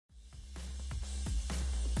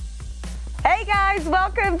Hey guys,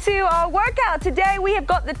 welcome to our workout. Today we have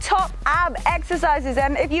got the top ab exercises,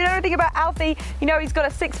 and if you know anything about Alfie, you know he's got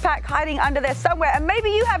a six-pack hiding under there somewhere, and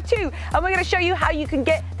maybe you have too, and we're going to show you how you can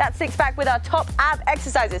get that six-pack with our top ab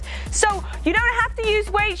exercises. So you don't have to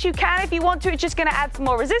use weights, you can if you want to. It's just going to add some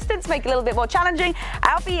more resistance, make it a little bit more challenging.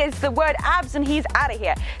 Alfie is the word abs and he's out of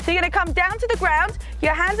here. So you're going to come down to the ground,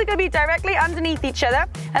 your hands are going to be directly underneath each other,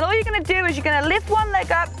 and all you're going to do is you're going to lift one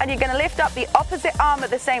leg up and you're going to lift up the opposite arm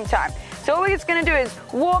at the same time. So all we're just going to do is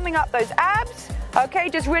warming up those abs, okay,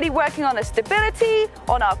 just really working on the stability,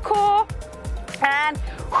 on our core, and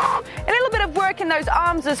a little bit of work in those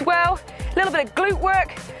arms as well, a little bit of glute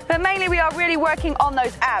work, but mainly we are really working on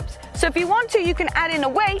those abs. So if you want to, you can add in a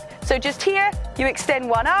weight. So just here, you extend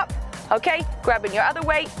one up, okay, grabbing your other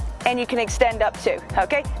weight, and you can extend up too,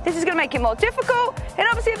 okay? This is going to make it more difficult, and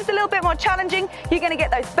obviously if it's a little bit more challenging, you're going to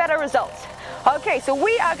get those better results. Okay, so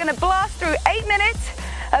we are going to blast through 8 minutes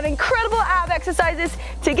of incredible ab exercises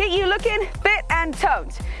to get you looking fit and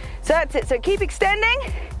toned. So that's it. So keep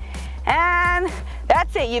extending, and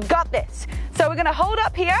that's it. You've got this. So we're going to hold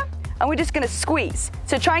up here, and we're just going to squeeze.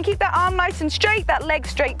 So try and keep that arm nice and straight, that leg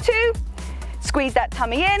straight too. Squeeze that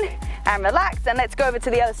tummy in and relax, and let's go over to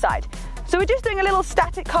the other side. So we're just doing a little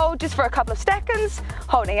static hold just for a couple of seconds,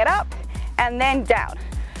 holding it up and then down.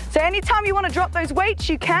 So anytime you want to drop those weights,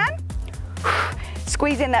 you can.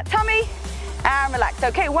 Squeeze in that tummy and relax.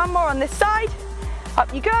 Okay, one more on this side.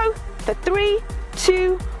 Up you go for 3,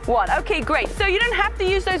 2, 1. Okay, great. So you don't have to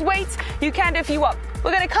use those weights. You can if you want.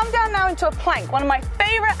 We're going to come down now into a plank, one of my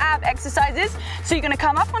favorite ab exercises. So you're going to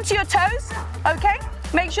come up onto your toes, okay?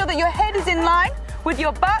 Make sure that your head is in line with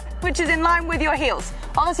your butt, which is in line with your heels.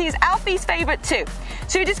 Honestly, it's Alfie's favorite too.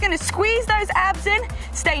 So you're just going to squeeze those abs in,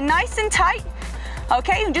 stay nice and tight,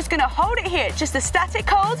 okay? I'm just going to hold it here, just a static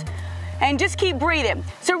hold, and just keep breathing.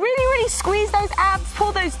 So really squeeze those abs,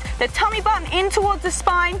 pull the tummy button in towards the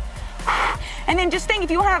spine, and then just think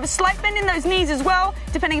if you want to have a slight bend in those knees as well,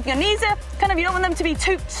 depending if your knees are kind of, you don't want them to be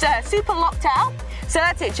too super locked out. So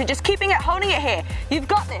that's it. So just keeping it, holding it here. You've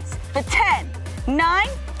got this for 10, 9,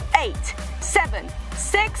 8, 7,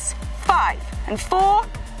 6, 5, and 4,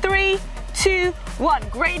 3, 2, 1.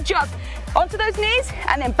 Great job. Onto those knees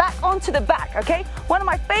and then back onto the back, okay? One of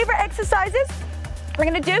my favorite exercises we're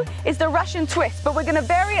going to do is the Russian twist, but we're going to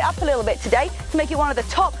vary it up a little bit today to make it one of the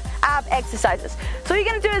top ab exercises. So what you're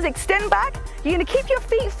going to do is extend back. You're going to keep your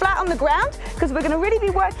feet flat on the ground because we're going to really be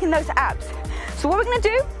working those abs. So what we're going to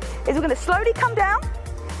do is we're going to slowly come down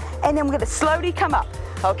and then we're going to slowly come up,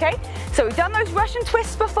 okay? So we've done those Russian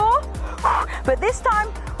twists before, but this time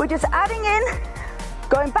we're just adding in,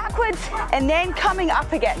 going backwards and then coming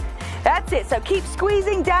up again. That's it. So keep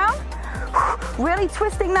squeezing down, really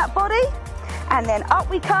twisting that body, and then up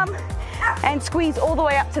we come and squeeze all the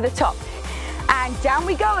way up to the top. And down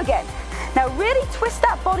we go again. Now really twist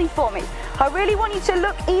that body for me. I really want you to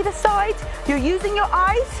look either side. You're using your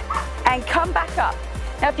eyes and come back up.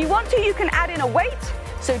 Now if you want to, you can add in a weight.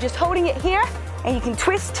 So just holding it here and you can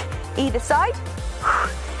twist either side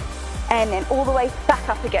and then all the way back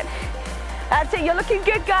up again. That's it, you're looking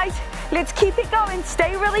good guys. Let's keep it going,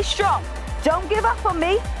 stay really strong. Don't give up on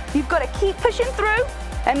me. You've got to keep pushing through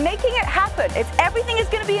and making it happen. Everything is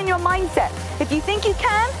going to be in your mindset. If you think you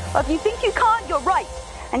can, or if you think you can't, you're right.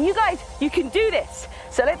 And you guys, you can do this.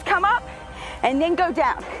 So let's come up and then go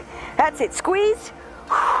down. That's it, squeeze,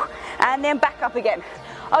 and then back up again.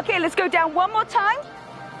 Okay, let's go down one more time.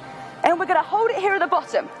 And we're going to hold it here at the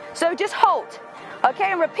bottom. So just hold,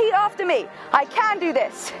 okay, and repeat after me. I can do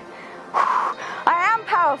this. I am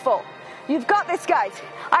powerful. You've got this, guys.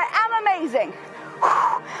 I am amazing.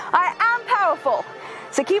 I am powerful.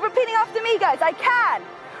 So keep repeating after me, guys. I can.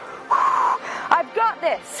 I've got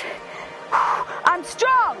this. I'm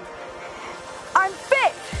strong. I'm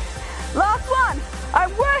fit. Last one.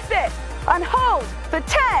 I'm worth it. And hold for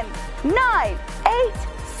 10, 9, 8,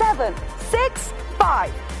 7, 6,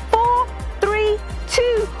 5, 4, 3, 2,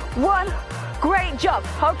 1. Great job.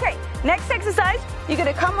 Okay, next exercise, you're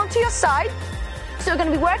going to come onto your side. So we're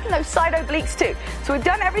going to be working those side obliques too. So we've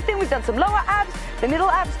done everything. We've done some lower abs, the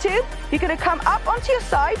middle abs too. You're going to come up onto your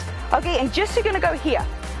side, okay, and just you're going to go here,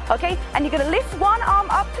 okay? And you're going to lift one arm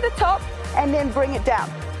up to the top and then bring it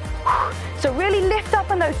down. So really lift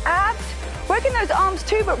up on those abs, working those arms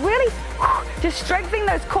too, but really just strengthening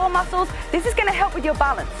those core muscles. This is going to help with your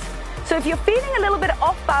balance. So if you're feeling a little bit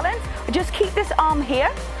off balance, just keep this arm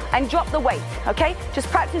here and drop the weight, okay? Just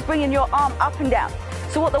practice bringing your arm up and down.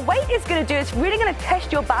 So what the weight is going to do is really going to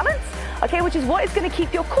test your balance, okay, which is what is going to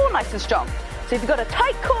keep your core nice and strong. So if you've got a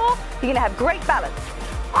tight core, you're going to have great balance.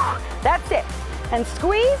 That's it. And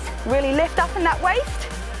squeeze, really lift up in that waist,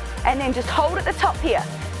 and then just hold at the top here.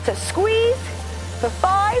 So squeeze for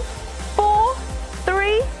 5, 4,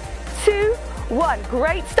 3, 2, 1.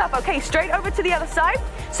 Great stuff. Okay, straight over to the other side.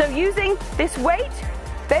 So using this weight,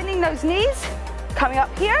 bending those knees, coming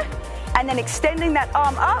up here, and then extending that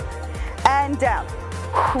arm up and down.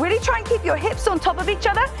 Really try and keep your hips on top of each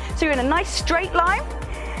other so you're in a nice straight line.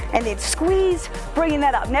 And then squeeze, bringing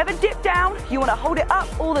that up. Never dip down. You want to hold it up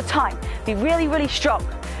all the time. Be really, really strong.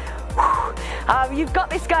 You've got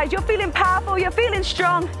this, guys. You're feeling powerful. You're feeling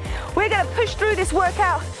strong. We're going to push through this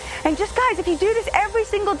workout. And just, guys, if you do this every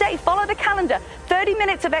single day, follow the calendar. 30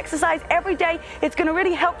 minutes of exercise every day. It's going to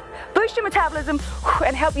really help boost your metabolism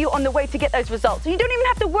and help you on the way to get those results. So you don't even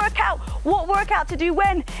have to work out what workout to do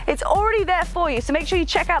when. It's already there for you. So make sure you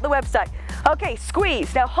check out the website. Okay,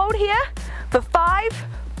 squeeze. Now hold here for 5,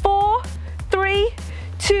 4, 3,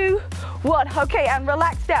 2, 1. Okay, and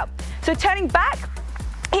relax down. So turning back,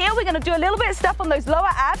 here we're going to do a little bit of stuff on those lower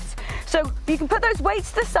abs. So you can put those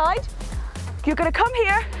weights to the side. You're going to come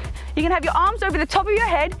here. You're going to have your arms over the top of your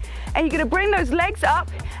head, and you're going to bring those legs up,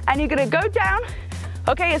 and you're going to go down,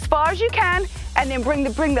 okay, as far as you can, and then bring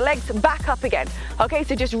the legs back up again. Okay,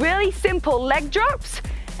 so just really simple leg drops,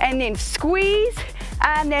 and then squeeze,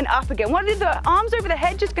 and then up again. One of the arms over the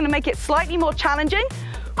head just going to make it slightly more challenging.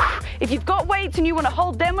 If you've got weights and you want to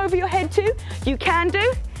hold them over your head too, you can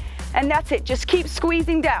do. And that's it. Just keep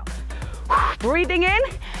squeezing down. Breathing in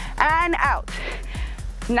and out.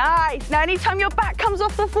 Nice. Now, anytime your back comes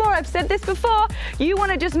off the floor, I've said this before, you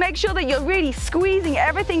want to just make sure that you're really squeezing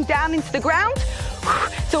everything down into the ground.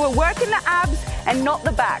 So we're working the abs and not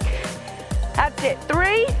the back. That's it.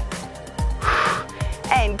 3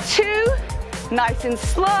 and 2. Nice and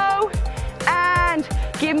slow. And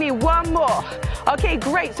give me 1 more. Okay,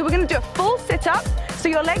 great. So we're going to do a full sit-up. So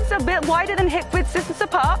your legs are a bit wider than hip width distance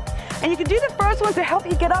apart. And you can do the first one to help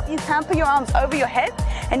you get up. You can put your arms over your head.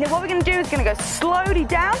 And then what we're going to do is going to go slowly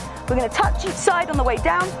down. We're going to touch each side on the way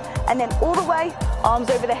down. And then all the way, arms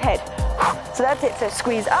over the head. So that's it. So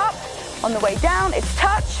squeeze up. On the way down, it's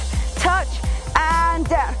touch, touch, and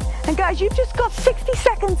down. And guys, you've just got 60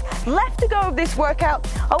 seconds left to go of this workout.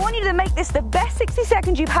 I want you to make this the best 60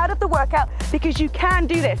 seconds you've had of the workout, because you can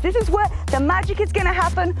do this. This is where the magic is going to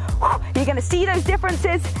happen. You're going to see those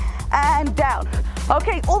differences. And down.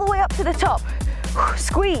 Okay, all the way up to the top.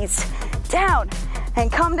 Squeeze, down, and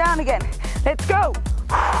come down again. Let's go.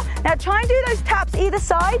 Now try and do those taps either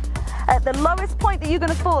side at the lowest point that you're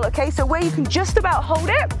going to fall, okay? So where you can just about hold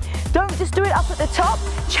it. Don't just do it up at the top.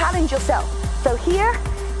 Challenge yourself. So here,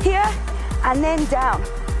 here, and then down.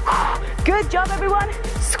 Good job, everyone.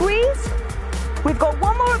 Squeeze. We've got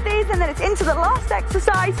 1 more of these, and then it's into the last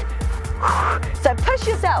exercise. So push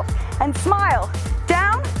yourself and smile.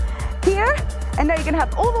 Down, here, and now you're going to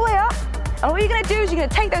have all the way up. And what you're going to do is you're going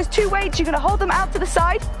to take those 2 weights, you're going to hold them out to the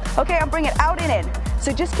side, okay, and bring it out and in.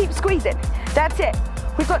 So just keep squeezing. That's it.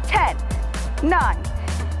 We've got 10, 9,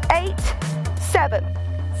 8, 7,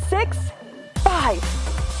 6, 5,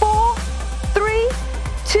 4, 3,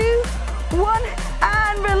 2, 1,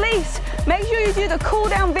 and release. Make sure you do the cool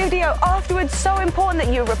down video afterwards. So important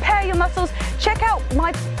that you repair your muscles. Check out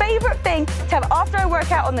my favorite thing to have after a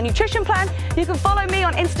workout on the nutrition plan. You can follow me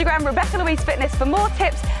on Instagram, Rebecca-Louise Fitness, for more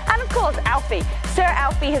tips. And of course, Alfie. Sir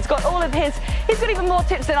Alfie has got all of his. He's got even more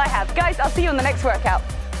tips than I have. Guys, I'll see you on the next workout.